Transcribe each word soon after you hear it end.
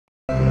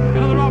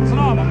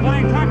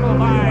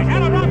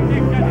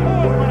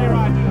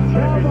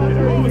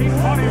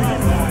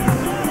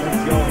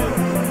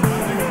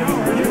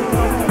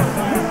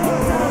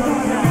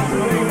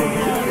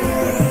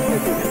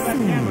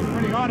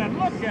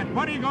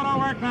gonna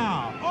work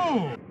now.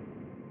 Oh!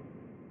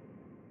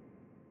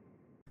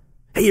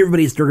 Hey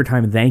everybody, it's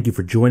Durgertime, and thank you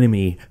for joining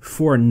me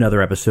for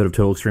another episode of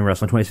Total Extreme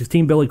Wrestling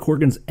 2016, Billy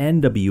Corgan's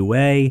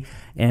NWA,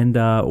 and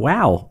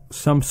wow,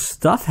 some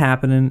stuff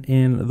happening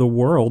in the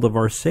world of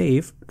our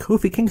save.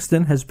 Kofi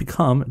Kingston has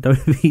become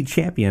WWE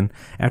Champion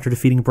after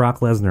defeating Brock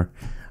Lesnar.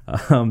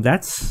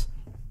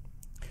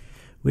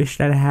 Wish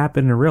that had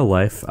happened in real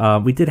life.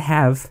 We did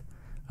have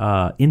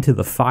Into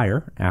the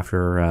Fire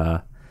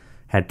after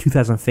had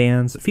 2,000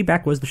 fans.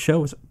 Feedback was the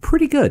show was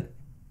pretty good.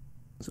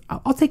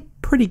 I'll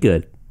take pretty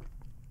good.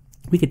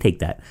 We could take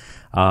that.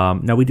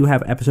 Now, we do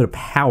have an episode of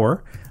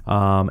Power,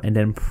 and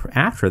then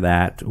after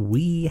that,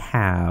 we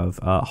have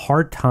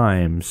Hard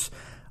Times.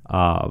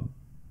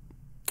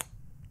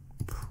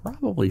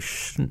 Probably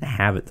shouldn't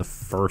have it the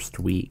first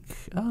week.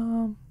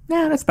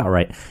 That's about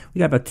right. We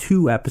got about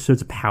 2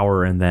 episodes of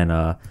Power, and then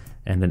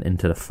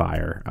Into the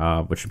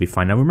Fire, which should be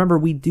fine. Now, remember,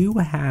 we do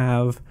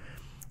have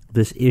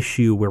this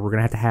issue where we're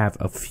going to have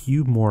a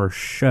few more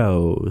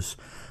shows.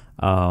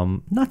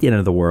 Not the end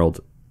of the world.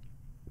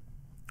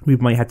 We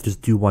might have to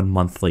just do one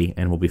monthly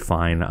and we'll be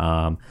fine.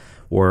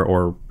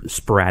 Or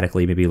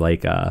sporadically, maybe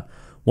like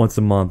once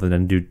a month and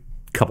then do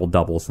a couple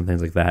doubles and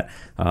things like that.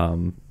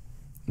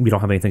 We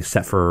don't have anything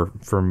set for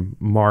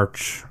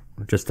March.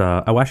 Just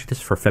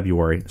for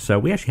February. So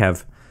we actually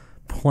have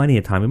plenty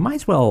of time. We might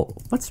as well,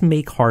 let's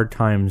make Hard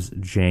Times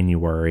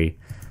January.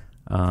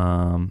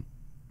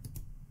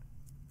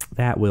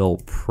 That will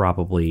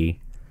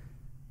probably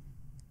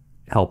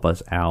help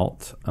us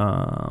out.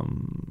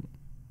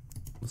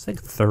 It's like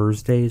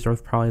Thursdays are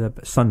probably the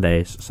best.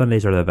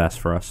 Sundays are the best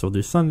for us. So we'll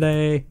do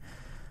Sunday.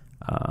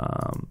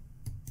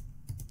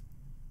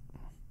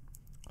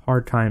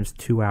 Hard Times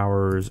 2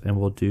 hours, and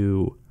we'll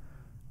do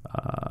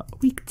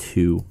week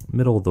 2,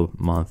 middle of the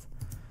month.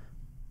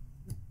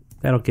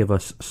 That'll give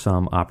us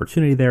some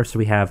opportunity there. So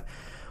we have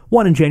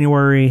one in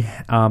January.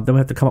 Then we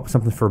have to come up with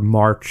something for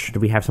March. Do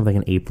we have something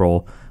in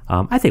April?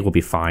 I think we'll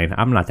be fine.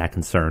 I'm not that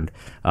concerned.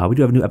 We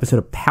do have a new episode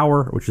of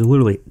Power, which is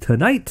literally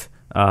tonight.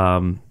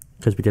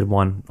 Because we did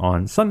one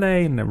on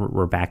Sunday, and then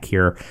we're back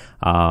here.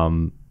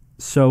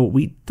 So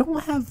we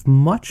don't have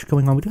much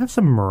going on. We do have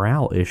some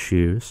morale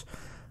issues.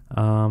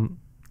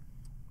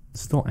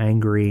 Still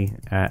angry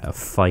at a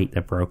fight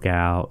that broke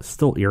out.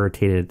 Still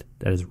irritated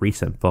at his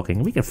recent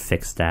booking. We can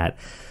fix that.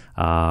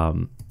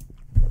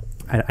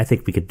 I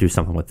think we could do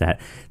something with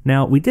that.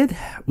 Now, we should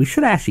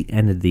have actually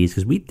ended these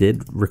because we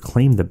did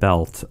reclaim the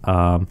belt.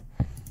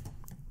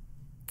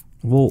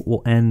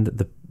 We'll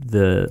end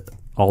the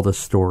Aldis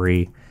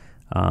story.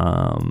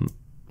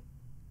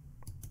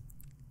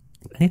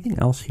 Anything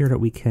else here that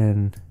we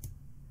can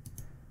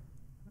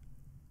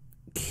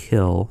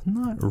kill?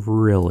 Not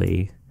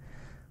really.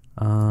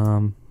 We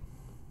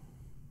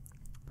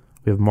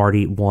have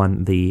Marty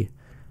won the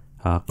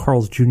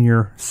Carl's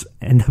Jr.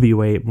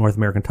 NWA North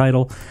American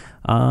title.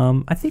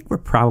 I think we're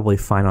probably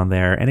fine on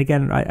there. And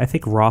again, I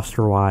think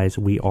roster-wise,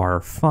 we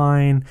are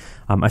fine.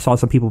 I saw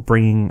some people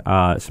bringing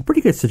some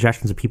pretty good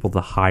suggestions of people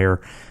to hire.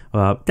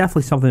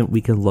 Definitely something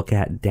we can look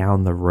at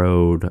down the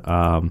road.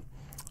 I'm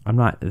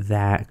not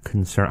that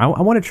concerned.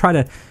 I want to try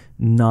to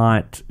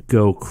not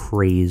go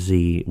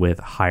crazy with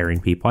hiring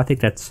people. I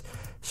think that's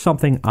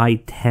something I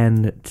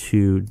tend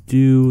to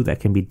do that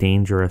can be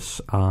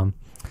dangerous. I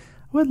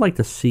would like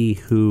to see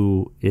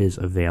who is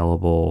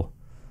available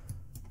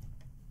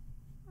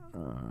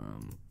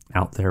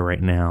out there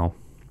right now.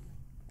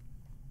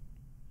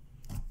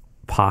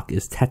 Pac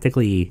is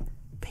technically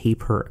pay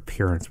per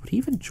appearance. Would he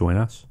even join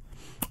us?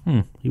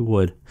 He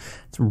would.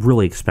 It's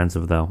really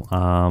expensive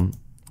though.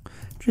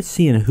 Just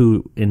seeing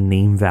who in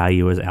name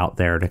value is out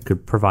there that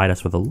could provide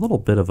us with a little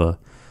bit of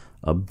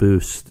a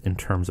boost in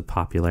terms of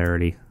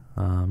popularity.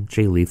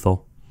 Jay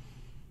Lethal.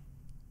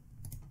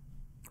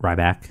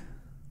 Ryback.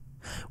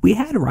 We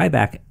had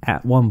Ryback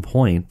at one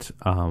point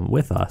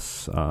with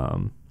us.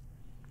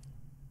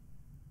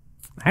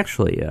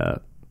 Actually,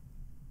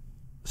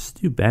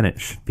 Stu Bennett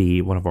should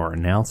be one of our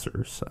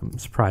announcers. I'm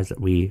surprised that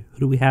who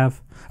do we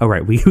have? Oh,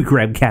 right, we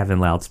grabbed Gavin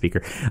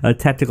Loudspeaker.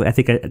 Technically, I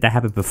think that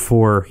happened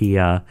before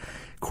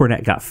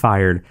Cornette got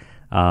fired.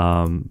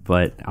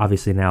 But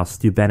obviously now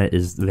Stu Bennett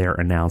is their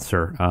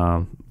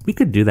announcer. We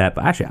could do that,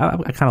 but actually,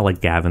 I kind of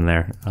like Gavin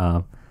there.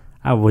 I've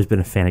always been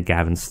a fan of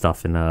Gavin's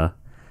stuff in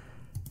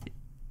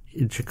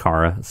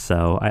Chikara,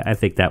 so I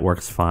think that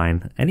works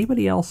fine.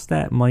 Anybody else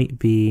that might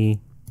be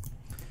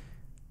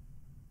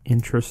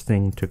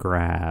interesting to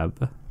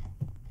grab?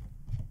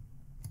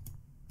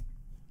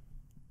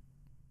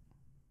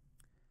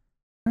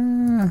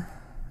 A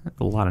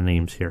lot of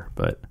names here,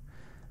 but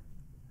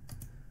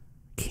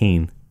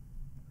Kane.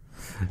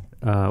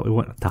 We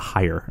want to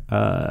hire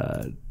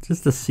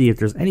just to see if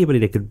there's anybody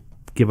that could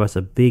give us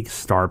a big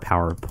star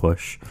power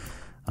push.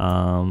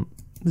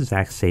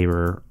 Zack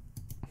Sabre.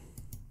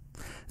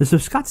 So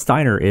Scott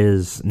Steiner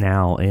is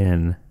now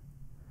in.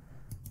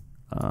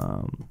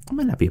 That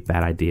might not be a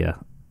bad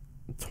idea.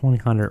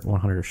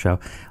 100 show.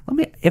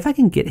 If I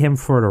can get him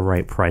for the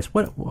right price.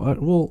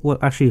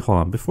 Actually, hold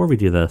on. Before we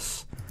do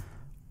this,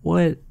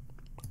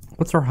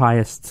 what's our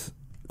highest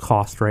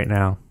cost right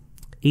now?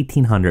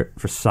 1,800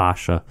 for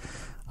Sasha.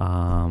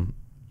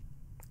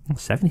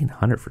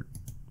 1,700 for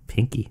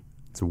Pinky.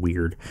 It's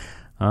weird.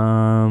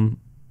 Oh,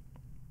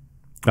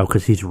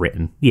 because he's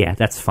written. Yeah,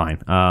 that's fine.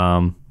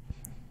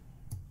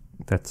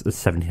 That's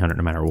 1,700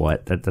 no matter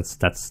what.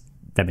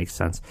 That makes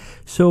sense.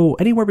 So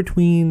anywhere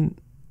between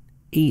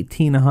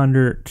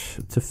 1,800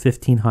 to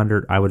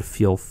 1,500, I would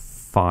feel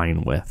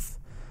fine with.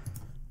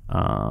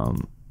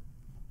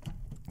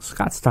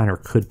 Scott Steiner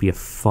could be a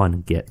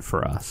fun get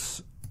for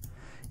us.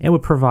 It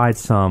would provide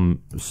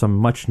some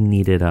much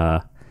needed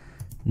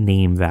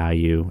name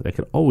value that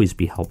could always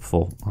be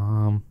helpful.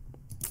 No,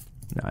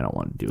 I don't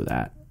want to do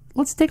that.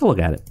 Let's take a look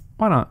at it.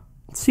 Why not?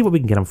 Let's see what we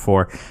can get him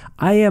for.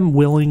 I am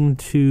willing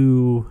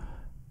to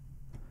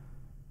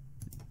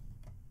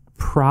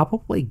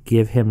probably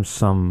give him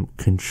some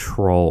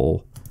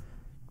control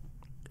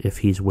if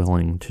he's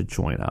willing to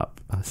join up.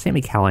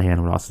 Sammy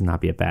Callahan would also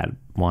not be a bad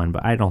one,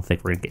 but I don't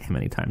think we're going to get him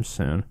anytime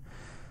soon.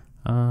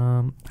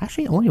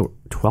 Actually, only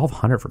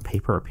 1,200 for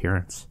pay-per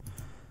appearance.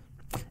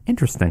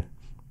 Interesting.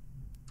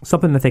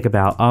 Something to think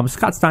about.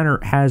 Scott Steiner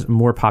has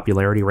more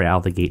popularity right out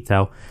of the gate,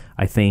 though.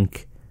 I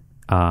think,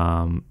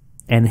 and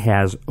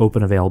has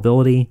open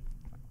availability.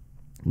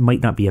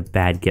 Might not be a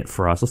bad get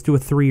for us. Let's do a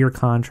 3-year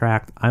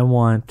contract.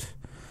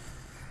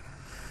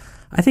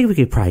 I think we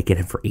could probably get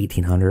him for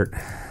 1,800.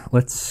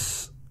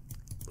 Let's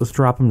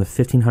drop him to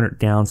 1,500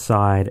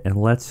 downside, and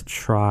let's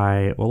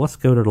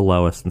go to the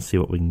lowest and see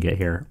what we can get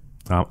here.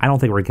 I don't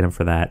think we're going to get him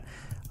for that.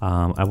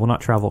 I will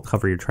not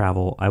cover your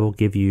travel. I will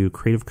give you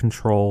creative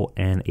control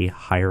and a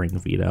hiring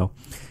veto,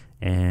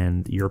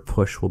 and your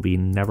push will be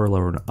never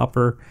lower than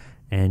upper,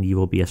 and you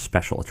will be a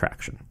special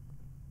attraction.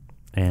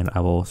 And I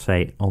will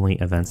say only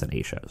events and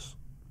A shows,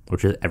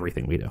 which is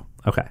everything we do.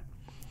 Okay.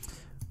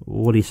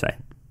 What do you say?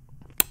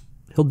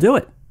 He'll do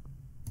it.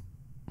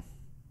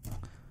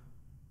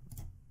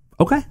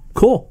 Okay,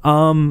 cool.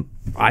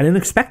 I didn't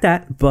expect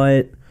that,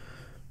 but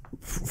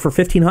for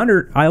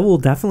 1,500, I will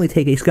definitely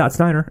take a Scott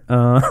Steiner.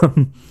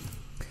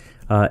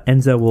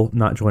 Enzo will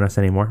not join us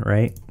anymore,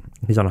 right?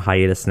 He's on a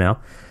hiatus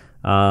now.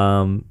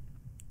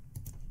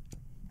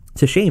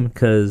 It's a shame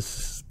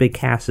because Big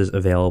Cass is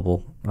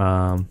available.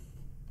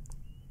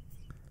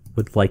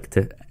 Would like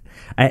to,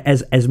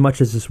 as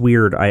much as it's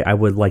weird, I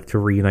would like to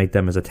reunite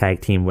them as a tag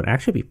team. Would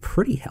actually be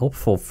pretty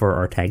helpful for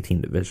our tag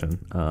team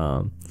division.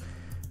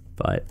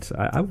 But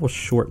I will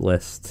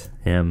shortlist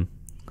him.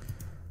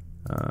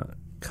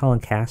 Colin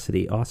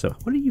Cassidy also.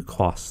 What do you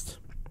cost?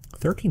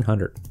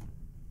 1,300.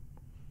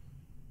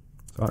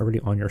 It's already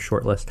on your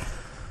short list.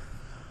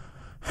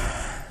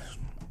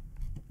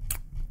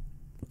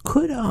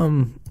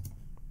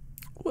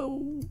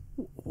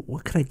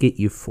 What could I get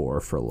you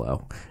for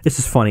low? This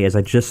is funny, as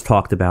I just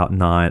talked about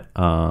not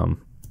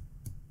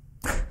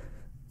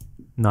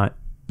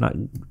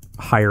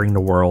hiring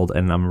the world,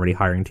 and I'm already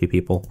hiring 2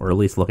 people, or at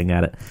least looking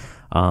at it.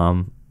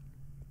 I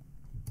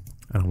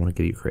don't want to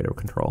give you creative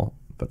control,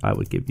 but I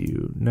would give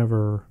you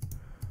never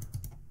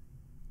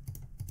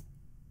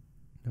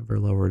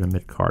lower than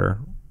mid-Carter.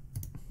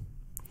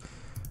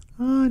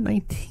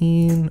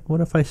 19.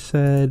 What if I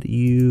said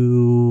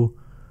you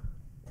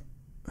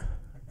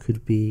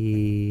could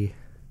be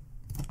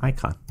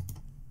Icon?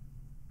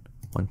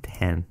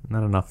 110.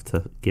 Not enough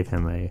to give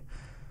him a...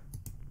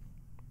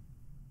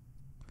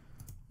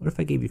 What if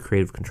I gave you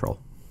creative control?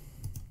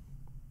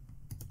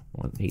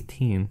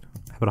 118.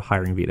 How about a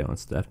hiring veto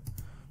instead?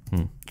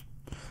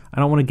 I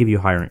don't want to give you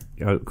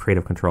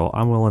creative control.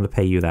 I'm willing to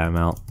pay you that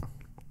amount.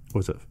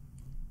 What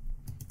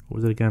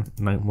was it again?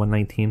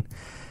 119.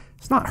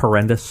 It's not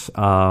horrendous.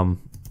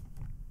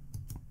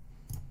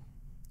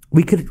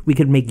 We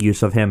could make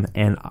use of him,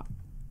 and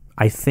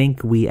I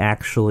think we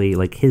actually,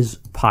 like, his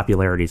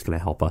popularity is going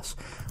to help us.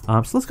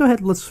 So let's go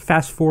ahead. Let's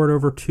fast forward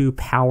over to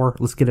Power.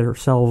 Let's get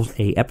ourselves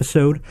a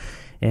episode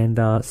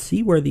and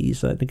see where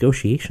these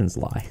negotiations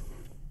lie.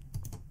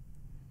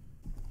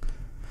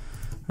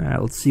 All right,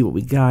 let's see what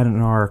we got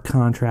in our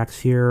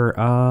contracts here.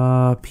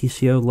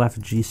 PCO left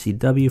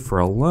GCW for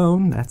a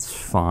loan. That's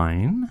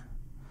fine.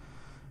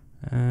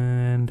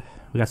 And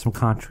we got some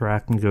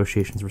contract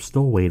negotiations we're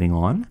still waiting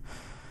on.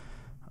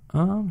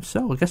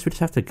 So I guess we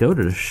just have to go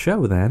to the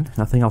show then.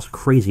 Nothing else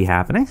crazy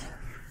happening.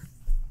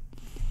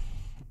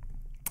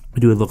 We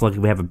do look like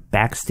we have a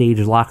backstage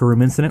locker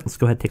room incident. Let's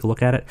go ahead and take a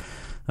look at it.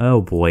 Oh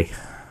boy.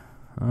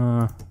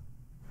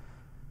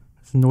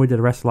 Annoyed at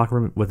the rest of the locker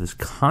room with his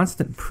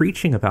constant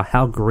preaching about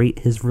how great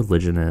his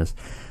religion is.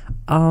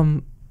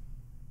 Like,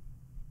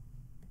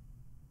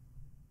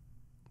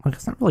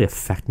 it's not really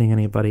affecting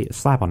anybody. A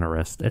slap on the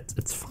wrist.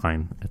 It's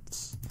fine.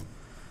 It's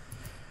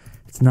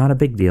not a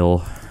big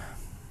deal.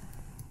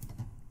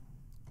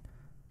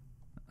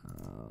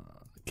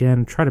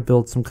 Again, try to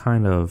build some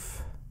kind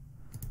of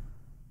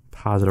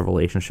positive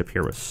relationship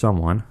here with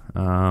someone.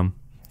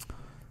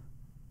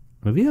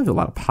 We have a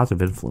lot of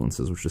positive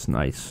influences, which is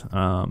nice.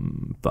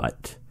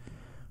 But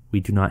we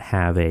do not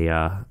have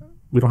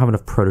we don't have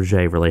enough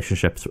protege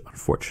relationships,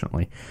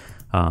 unfortunately,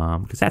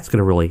 because that's going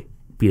to really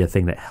be the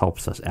thing that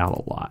helps us out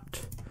a lot.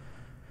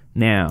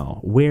 Now,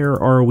 where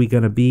are we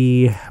going to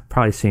be?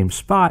 Probably same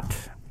spot.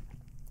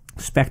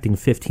 Expecting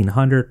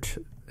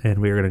 1,500,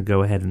 and we're going to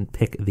go ahead and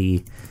pick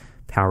the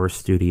Power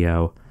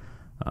Studio.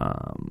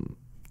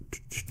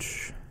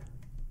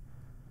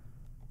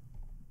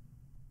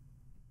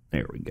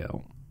 There we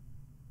go.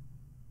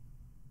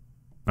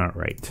 All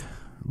right.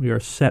 We are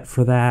set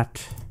for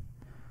that.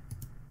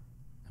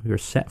 We are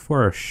set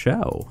for our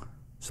show.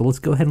 So let's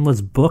go ahead and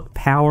let's book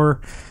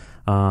Power.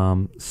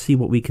 See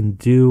what we can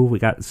do. We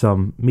got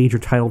some major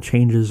title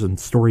changes and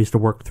stories to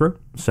work through.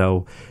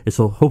 So this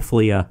will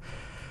hopefully...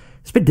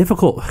 it's been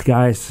difficult,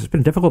 guys. It's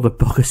been difficult to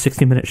book a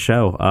 60-minute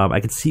show. I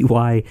can see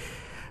why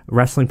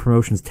wrestling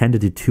promotions tend to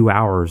do 2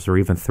 hours or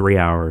even 3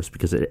 hours,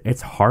 because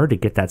it's hard to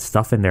get that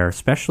stuff in there,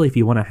 especially if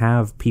you want to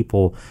have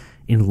people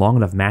in long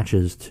enough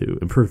matches to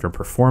improve their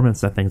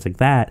performance and things like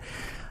that.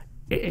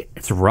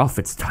 It's rough.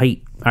 It's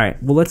tight. All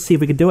right. Well, let's see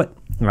if we can do it.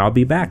 I'll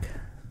be back.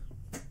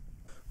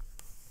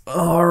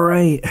 All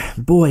right.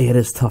 Boy, it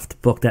is tough to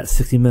book that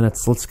 60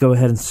 minutes. Let's go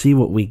ahead and see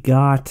what we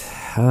got.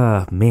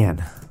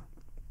 Man.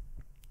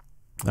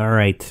 All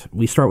right.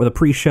 We start with a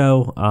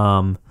pre-show.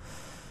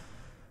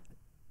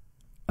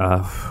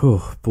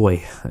 Oh,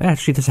 boy.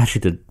 Actually, this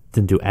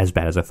didn't do as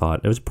bad as I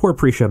thought. It was a poor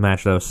pre-show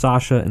match, though.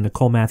 Sasha and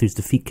Nicole Matthews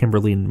defeat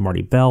Kimberly and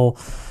Marty Bell.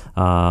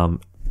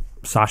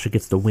 Sasha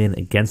gets the win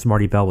against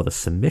Marty Bell with a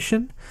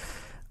submission.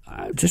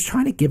 Just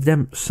trying to give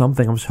them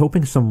something. I was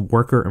hoping some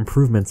worker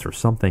improvements or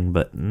something,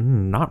 but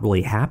not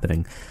really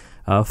happening.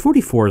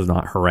 44 is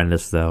not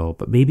horrendous, though,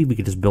 but maybe we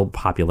could just build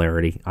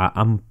popularity.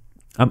 I'm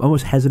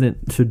almost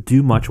hesitant to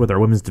do much with our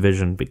women's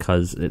division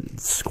because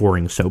it's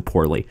scoring so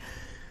poorly.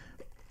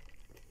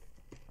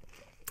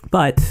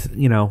 But,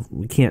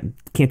 we can't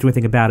do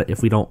anything about it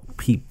if we don't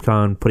keep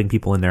on putting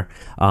people in there.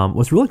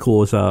 What's really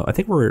cool is I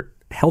think we're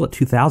held at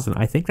 2,000.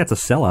 I think that's a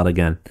sellout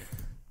again.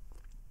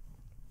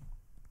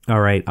 All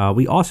right.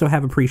 We also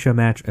have a pre-show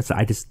match.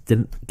 I just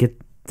didn't get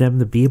them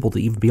to be able to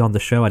even be on the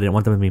show. I didn't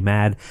want them to be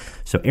mad.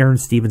 So Aaron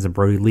Stevens and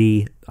Brody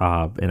Lee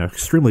in an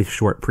extremely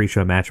short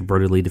pre-show match.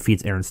 Brody Lee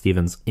defeats Aaron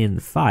Stevens in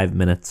 5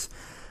 minutes.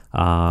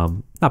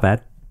 Not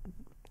bad.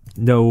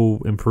 No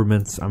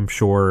improvements, I'm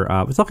sure.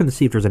 I was looking to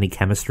see if there's any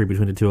chemistry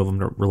between the two of them.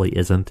 There really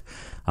isn't.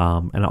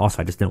 And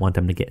also, I just didn't want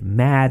them to get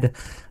mad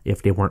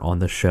if they weren't on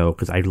the show,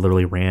 because I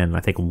literally ran, I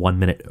think, 1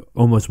 minute,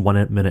 almost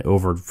 1 minute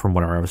over from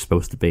what I was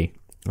supposed to be.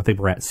 I think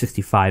we're at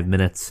 65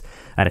 minutes.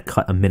 I had to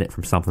cut a minute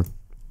from something.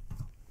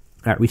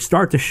 All right, we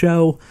start the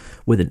show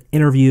with an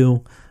interview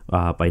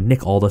by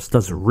Nick Aldis.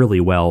 Does really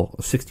well,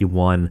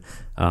 61.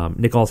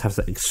 Nick Aldis has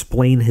to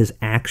explain his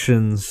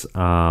actions,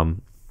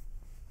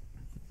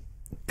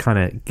 kind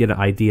of get an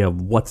idea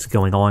of what's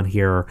going on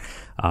here.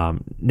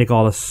 Nick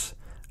Aldis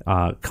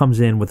comes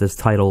in with his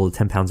title,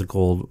 10 pounds of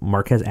gold.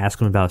 Marquez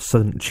asks him about a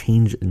sudden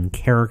change in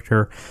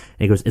character,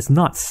 and he goes, "It's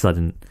not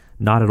sudden,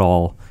 not at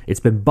all.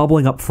 It's been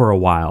bubbling up for a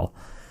while.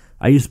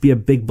 I used to be a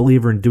big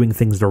believer in doing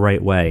things the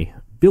right way.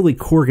 Billy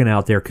Corgan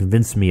out there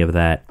convinced me of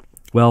that.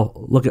 Well,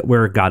 look at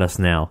where it got us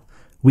now.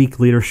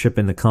 Weak leadership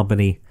in the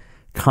company,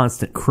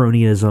 constant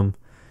cronyism.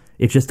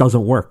 It just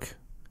doesn't work.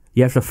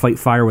 You have to fight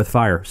fire with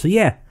fire. So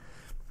yeah,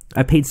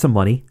 I paid some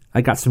money.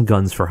 I got some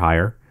guns for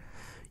hire.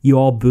 You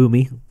all boo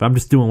me, but I'm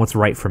just doing what's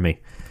right for me.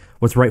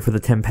 What's right for the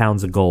 10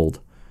 pounds of gold.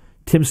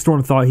 Tim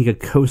Storm thought he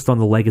could coast on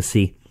the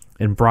legacy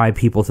and bribe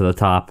people to the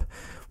top.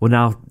 Well,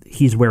 now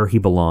he's where he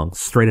belongs,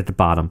 straight at the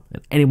bottom.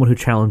 And anyone who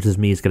challenges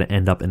me is going to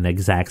end up in the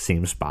exact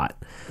same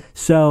spot."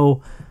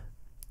 So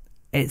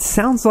it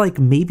sounds like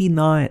maybe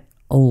not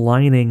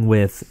aligning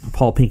with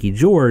Paul Pinky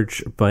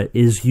George, but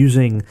is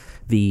using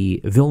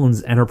the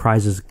Villains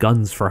Enterprises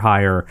guns for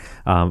hire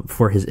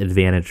for his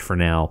advantage for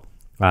now.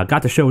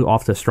 Got the show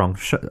off to a strong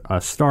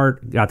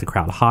start, got the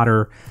crowd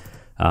hotter.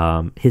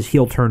 His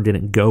heel turn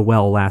didn't go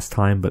well last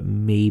time, but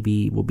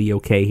maybe we'll be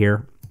okay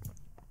here.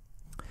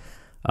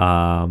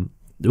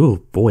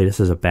 Oh boy, this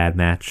is a bad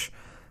match.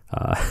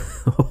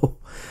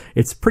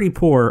 It's pretty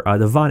poor.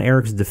 The Von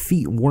Erichs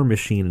defeat War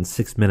Machine in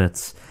 6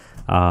 minutes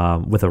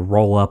with a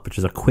roll-up, which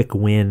is a quick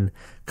win,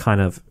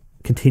 kind of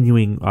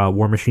continuing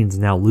War Machine's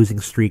now losing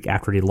streak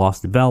after they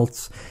lost the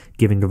belts,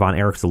 giving the Von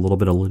Erichs a little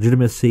bit of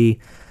legitimacy.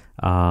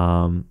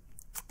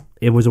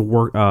 It was a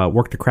work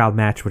the crowd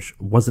match, which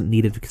wasn't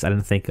needed because I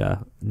didn't think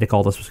Nick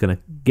Aldis was going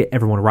to get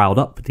everyone riled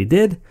up, but he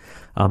did.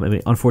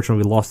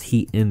 Unfortunately, we lost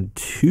heat in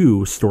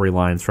 2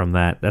 storylines from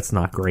that. That's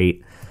not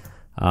great.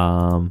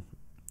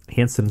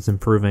 Hanson's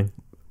improving.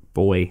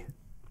 Boy,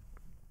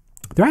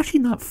 they're actually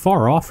not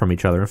far off from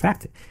each other. In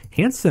fact,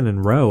 Hanson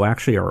and Rowe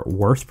actually are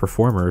worse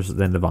performers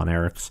than the Von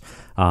Erichs.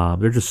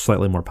 They're just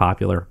slightly more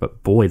popular.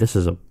 But boy, this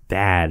is a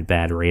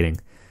bad rating.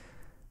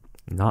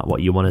 Not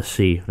what you want to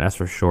see, that's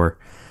for sure.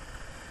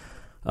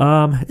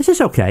 This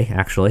is okay,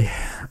 actually.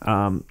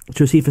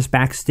 Josephus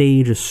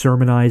backstage is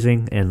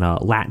sermonizing, and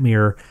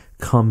Latmir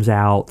comes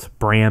out.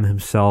 Bram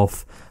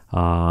himself,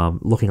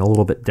 looking a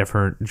little bit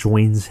different,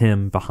 joins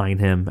him behind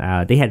him.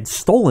 They had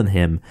stolen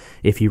him,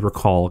 if you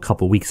recall, a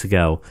couple weeks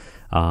ago.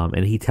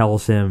 And he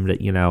tells him that,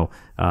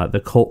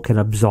 the cult can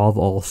absolve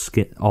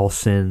all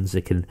sins.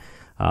 It can,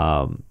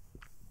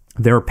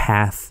 their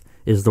path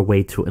is the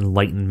way to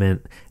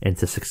enlightenment and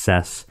to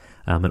success.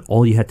 And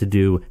all you have to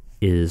do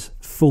is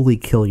fully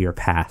kill your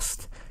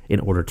past in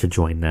order to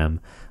join them.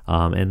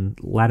 And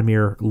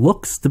Latimer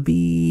looks to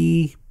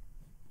be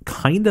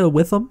kind of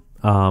with them.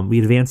 We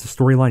advanced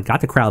the storyline,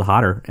 got the crowd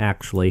hotter,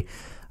 actually.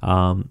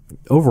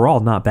 Overall,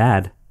 not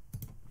bad.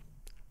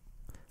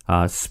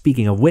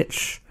 Speaking of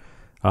which,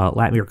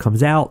 Latimer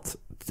comes out,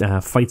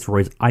 fights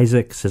Royce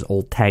Isaacs, his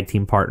old tag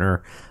team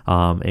partner,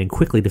 and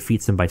quickly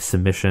defeats him by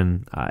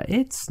submission.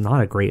 It's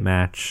not a great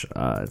match.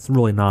 It's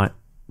really not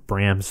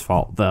Bram's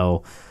fault,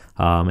 though.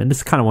 And this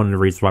is kind of one of the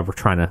reasons why we're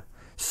trying to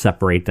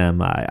separate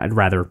them. I'd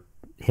rather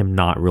him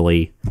not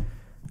really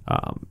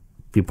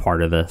be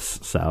part of this.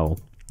 So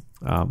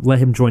let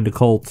him join the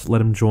cult.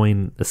 Let him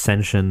join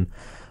Ascension.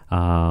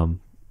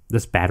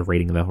 This bad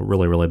rating, though.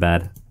 Really, really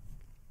bad.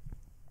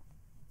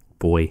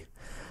 Boy.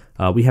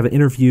 We have an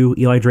interview.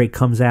 Eli Drake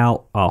comes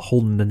out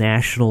holding the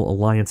National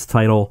Alliance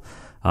title.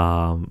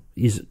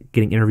 He's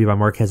getting interviewed by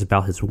Marquez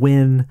about his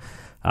win,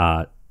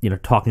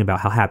 talking about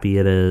how happy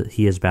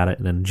he is about it.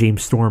 And then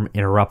James Storm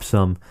interrupts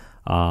him,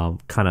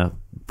 kind of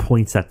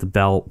points at the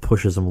belt,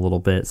 pushes him a little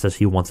bit, says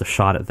he wants a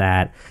shot at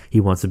that. He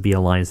wants to be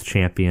Alliance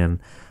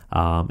champion,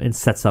 and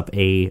sets up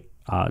a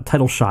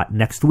title shot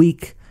next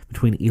week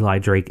between Eli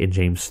Drake and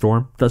James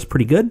Storm. Does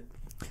pretty good.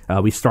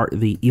 We start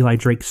the Eli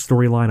Drake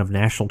storyline of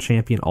national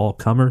champion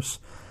all-comers.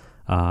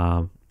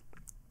 Not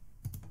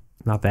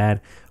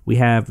bad. We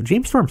have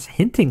James Storm's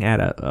hinting at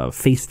a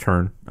face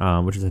turn,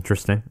 which is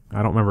interesting. I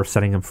don't remember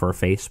setting him for a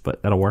face,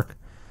 but that'll work.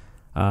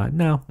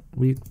 No,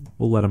 we'll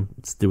let him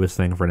do his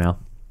thing for now.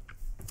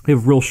 We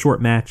have a real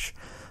short match.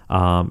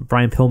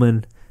 Brian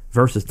Pillman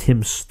versus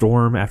Tim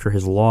Storm after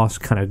his loss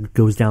kind of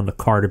goes down the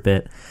card a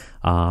bit.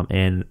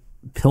 And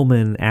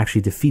Pillman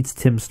actually defeats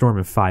Tim Storm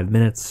in 5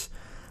 minutes.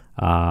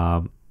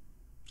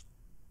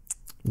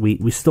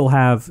 We still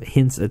have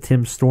hints at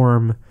Tim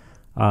Storm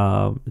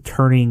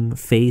turning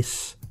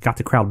face, got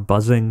the crowd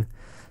buzzing.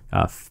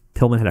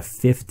 Pillman had a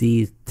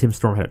 50, Tim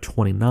Storm had a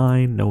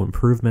 29, no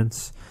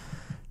improvements.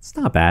 It's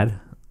not bad.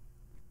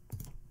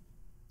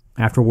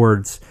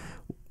 Afterwards,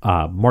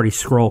 Marty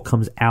Scurll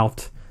comes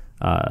out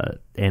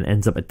and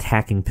ends up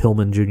attacking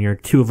Pillman Jr.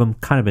 Two of them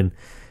kind of been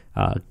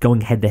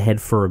going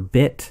head-to-head for a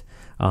bit,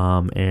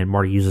 and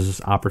Marty uses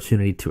this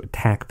opportunity to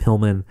attack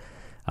Pillman.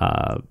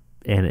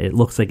 And it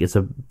looks like it's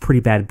a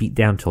pretty bad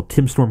beatdown until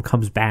Tim Storm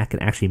comes back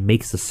and actually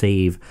makes the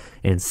save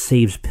and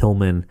saves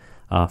Pillman,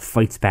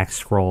 fights back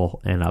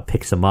Scurll, and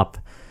picks him up.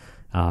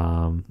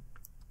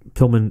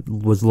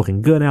 Pillman was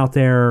looking good out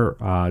there.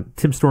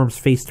 Tim Storm's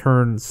face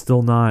turn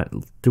still not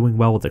doing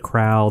well with the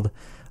crowd.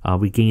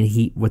 We gain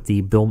heat with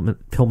the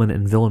Pillman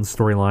and Villain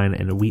storyline,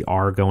 and we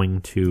are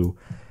going to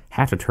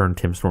have to turn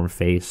Tim Storm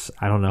face.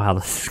 I don't know how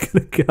this is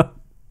going to go.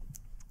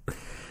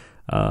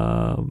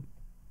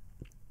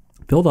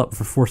 Build up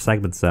for 4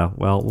 segments, though.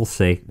 Well, we'll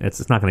see.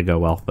 It's not going to go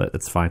well, but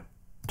it's fine.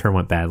 Turn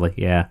went badly,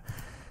 yeah.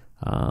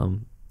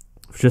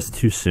 Just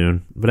too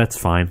soon, but that's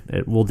fine.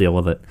 We'll deal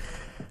with it.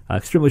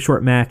 Extremely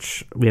short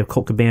match. We have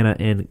Colt Cabana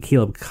and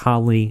Caleb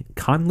Conley.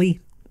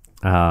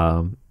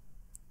 Colt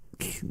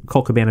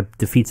Cabana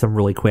defeats him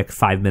really quick,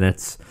 5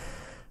 minutes.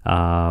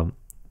 Not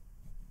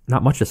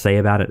much to say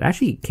about it.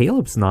 Actually,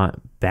 Caleb's not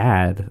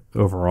bad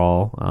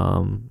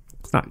overall.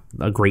 It's not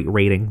a great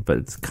rating, but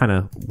it's kind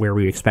of where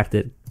we expect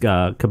it.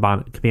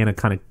 Cabana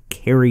kind of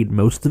carried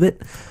most of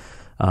it,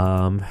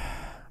 but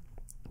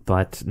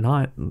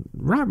we're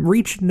not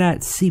reaching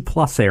that C+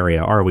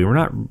 area, are we? We're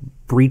not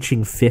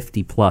breaching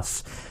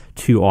 50+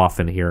 too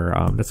often here.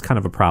 That's kind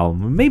of a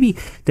problem. Maybe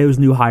those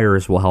new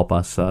hires will help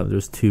us.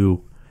 Those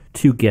two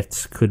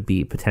gets could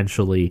be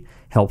potentially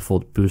helpful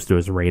to boost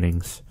those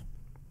ratings.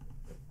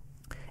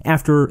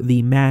 After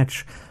the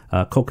match,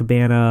 Colt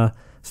Cabana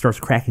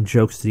starts cracking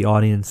jokes to the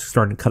audience,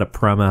 starting to cut a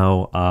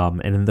promo,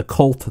 and then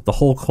the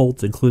whole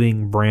cult,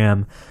 including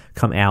Bram,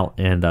 come out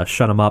and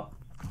shut him up,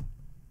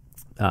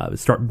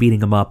 start beating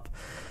him up.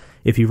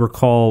 If you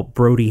recall,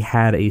 Brody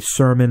had a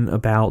sermon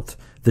about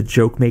the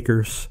joke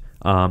makers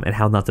and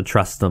how not to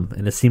trust them,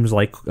 and it seems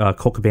like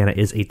Colt Cabana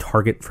is a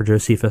target for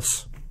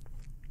Josephus.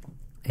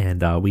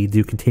 And we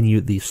do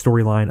continue the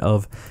storyline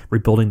of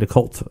rebuilding the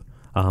cult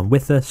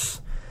with this,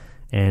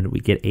 and we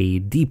get a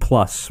D+.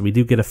 We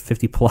do get a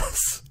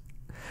 50+.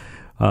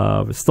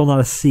 Still not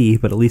a C,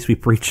 but at least we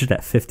breached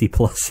that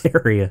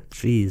 50+ area.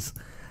 Jeez.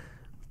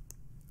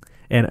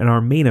 And in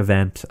our main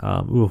event,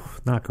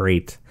 not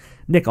great.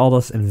 Nick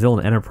Aldis and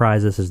Villain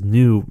Enterprises, his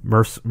new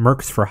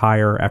Mercs for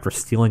Hire after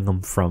stealing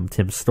them from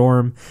Tim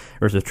Storm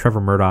versus Trevor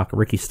Murdoch,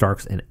 Ricky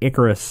Starks, and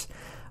Icarus.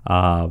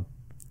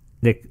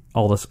 Nick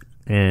Aldis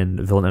and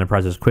Villain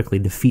Enterprises quickly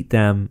defeat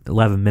them.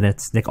 11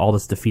 minutes. Nick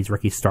Aldis defeats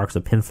Ricky Starks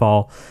a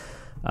pinfall.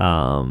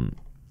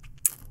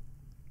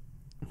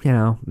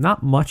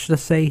 Not much to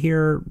say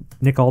here.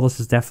 Nick Aldis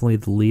is definitely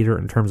the leader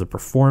in terms of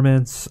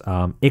performance.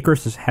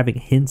 Icarus is having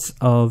hints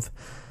of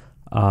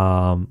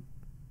a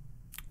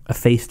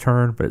face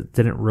turn, but it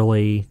didn't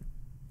really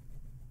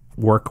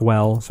work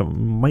well, so we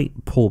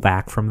might pull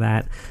back from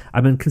that.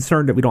 I've been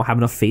concerned that we don't have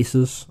enough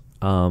faces.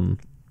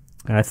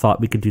 And I thought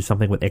we could do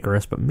something with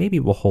Icarus, but maybe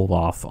we'll hold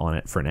off on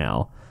it for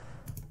now.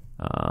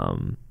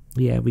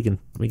 Yeah, we can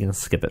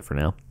skip it for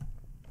now.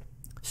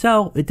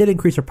 So it did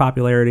increase our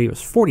popularity. It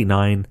was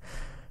 49.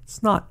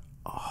 It's not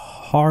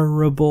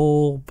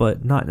horrible,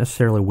 but not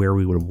necessarily where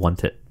we would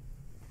want it.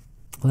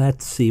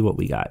 Let's see what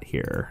we got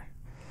here.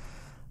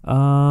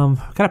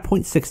 Got a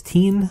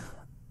 0.16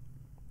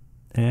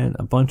 and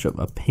a bunch of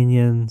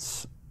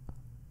opinions.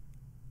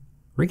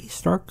 Ricky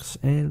Starks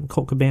and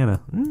Colt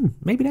Cabana.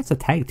 Maybe that's a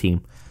tag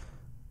team.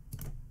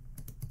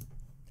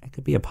 That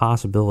could be a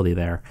possibility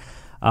there.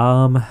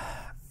 We're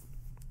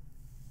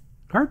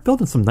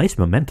building some nice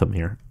momentum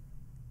here.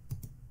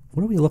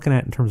 What are we looking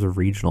at in terms of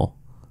regional?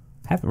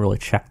 Haven't really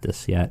checked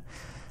this yet.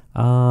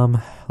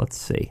 Let's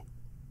see.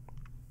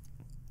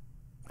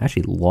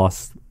 Actually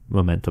lost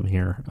momentum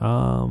here.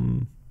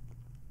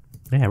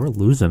 Yeah, we're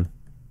losing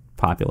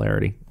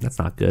popularity. That's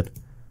not good.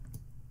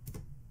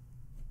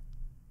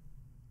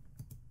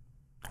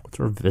 What's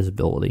our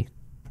visibility?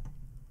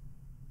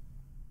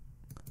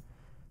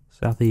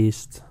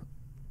 Southeast.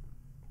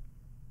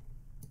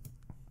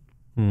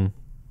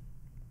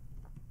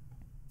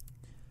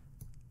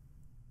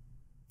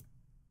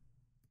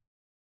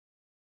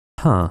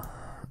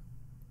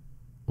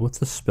 What's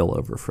the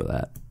spillover for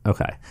that?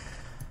 Okay.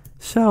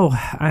 So,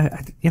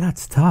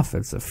 it's tough.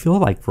 I feel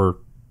like we're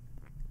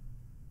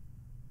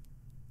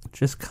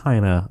just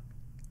kind of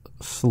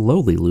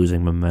slowly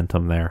losing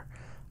momentum there,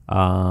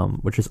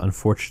 which is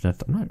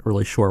unfortunate. I'm not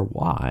really sure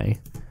why.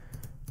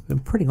 We've been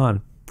putting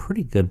on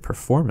pretty good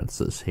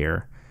performances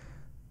here.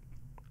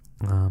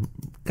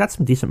 Got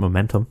some decent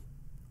momentum.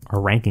 Our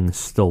ranking is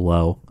still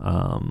low.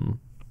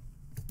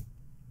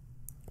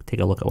 Take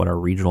a look at what our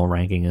regional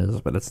ranking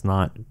is, but it's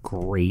not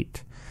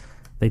great.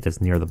 I think that's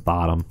near the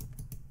bottom.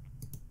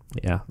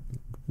 Yeah,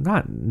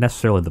 not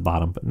necessarily the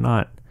bottom, but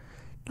not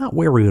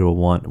where we would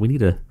want. We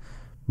need to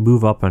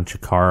move up on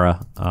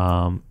Chikara.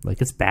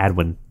 Like, it's bad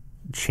when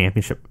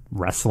championship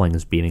wrestling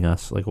is beating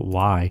us. Like,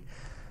 why?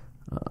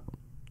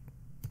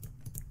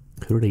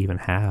 Who do they even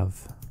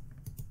have?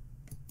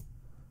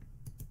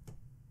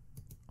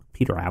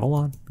 Peter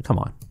Avalon? Come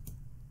on.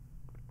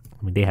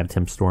 I mean, they have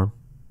Tim Storm.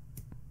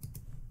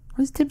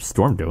 What is Tim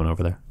Storm doing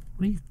over there?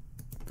 What are you...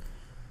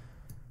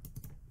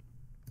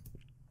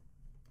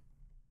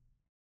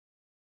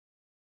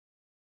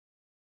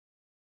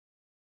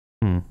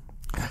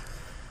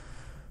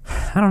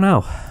 I don't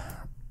know.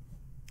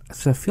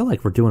 So I feel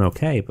like we're doing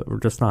okay, but we're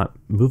just not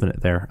moving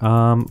it there.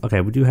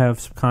 Okay, we do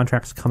have some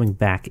contracts coming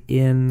back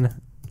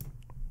in.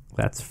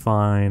 That's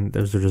fine.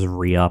 Those are just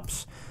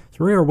re-ups.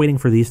 So we are waiting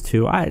for these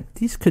two.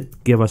 These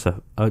could give us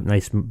a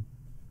nice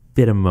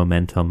bit of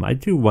momentum. I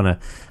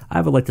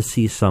would like to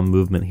see some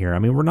movement here. I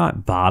mean, we're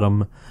not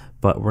bottom,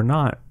 but we're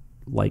not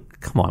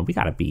like, come on, we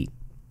gotta beat.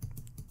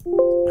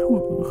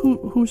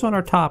 Who's on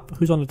our top?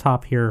 Who's on the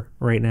top here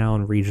right now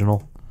in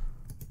regional?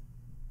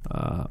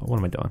 What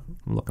am I doing?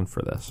 I'm looking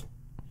for this.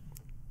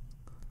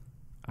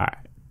 All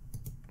right.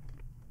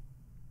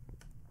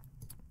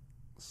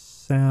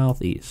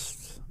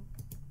 Southeast.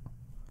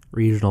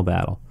 Regional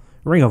battle.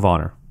 Ring of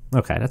Honor.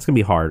 Okay, that's going to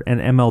be hard.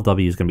 And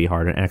MLW is going to be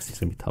hard. And NXT is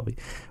going to be tough.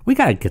 We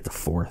got to get the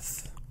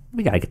fourth.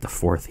 We got to get the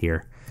fourth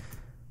here.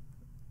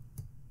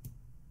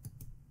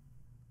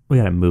 We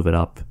got to move it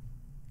up.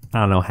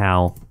 I don't know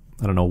how.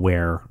 I don't know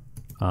where.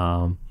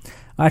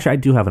 Actually, I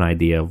do have an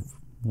idea of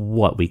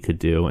what we could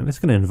do, and it's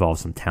going to involve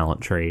some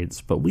talent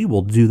trades, but we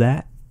will do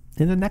that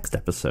in the next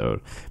episode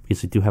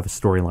because we do have a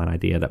storyline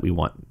idea that we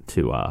want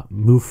to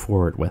move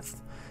forward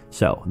with.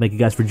 So, thank you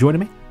guys for joining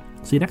me.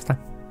 See you next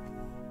time.